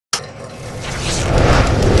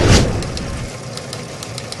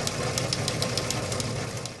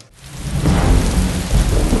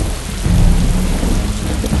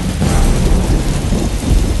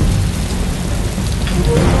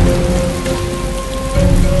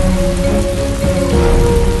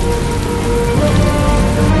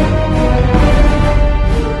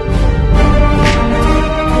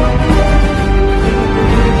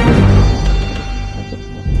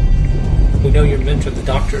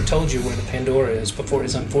never told you where the Pandora is before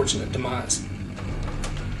his unfortunate demise.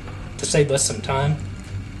 To save us some time,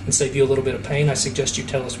 and save you a little bit of pain, I suggest you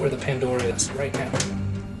tell us where the Pandora is right now.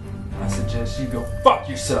 I suggest you go fuck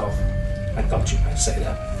yourself. I thought you might say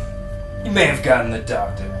that. You may have gotten the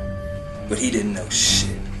doctor. But he didn't know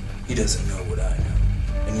shit. He doesn't know what I know.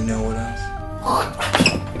 And you know what else?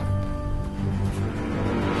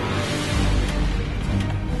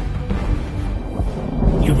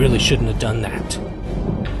 You really shouldn't have done that.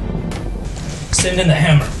 Send in the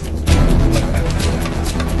hammer.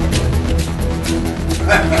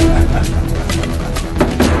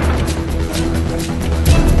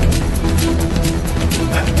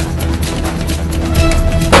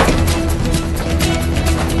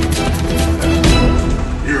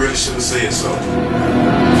 You really should have said so.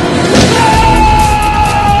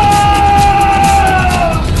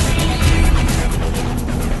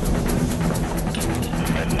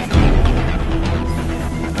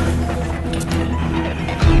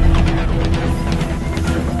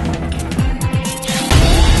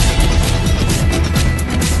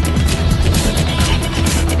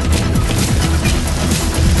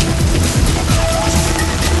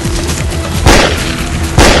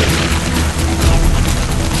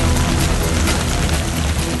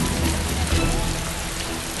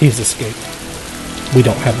 He's escaped. We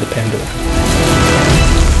don't have the Pandora.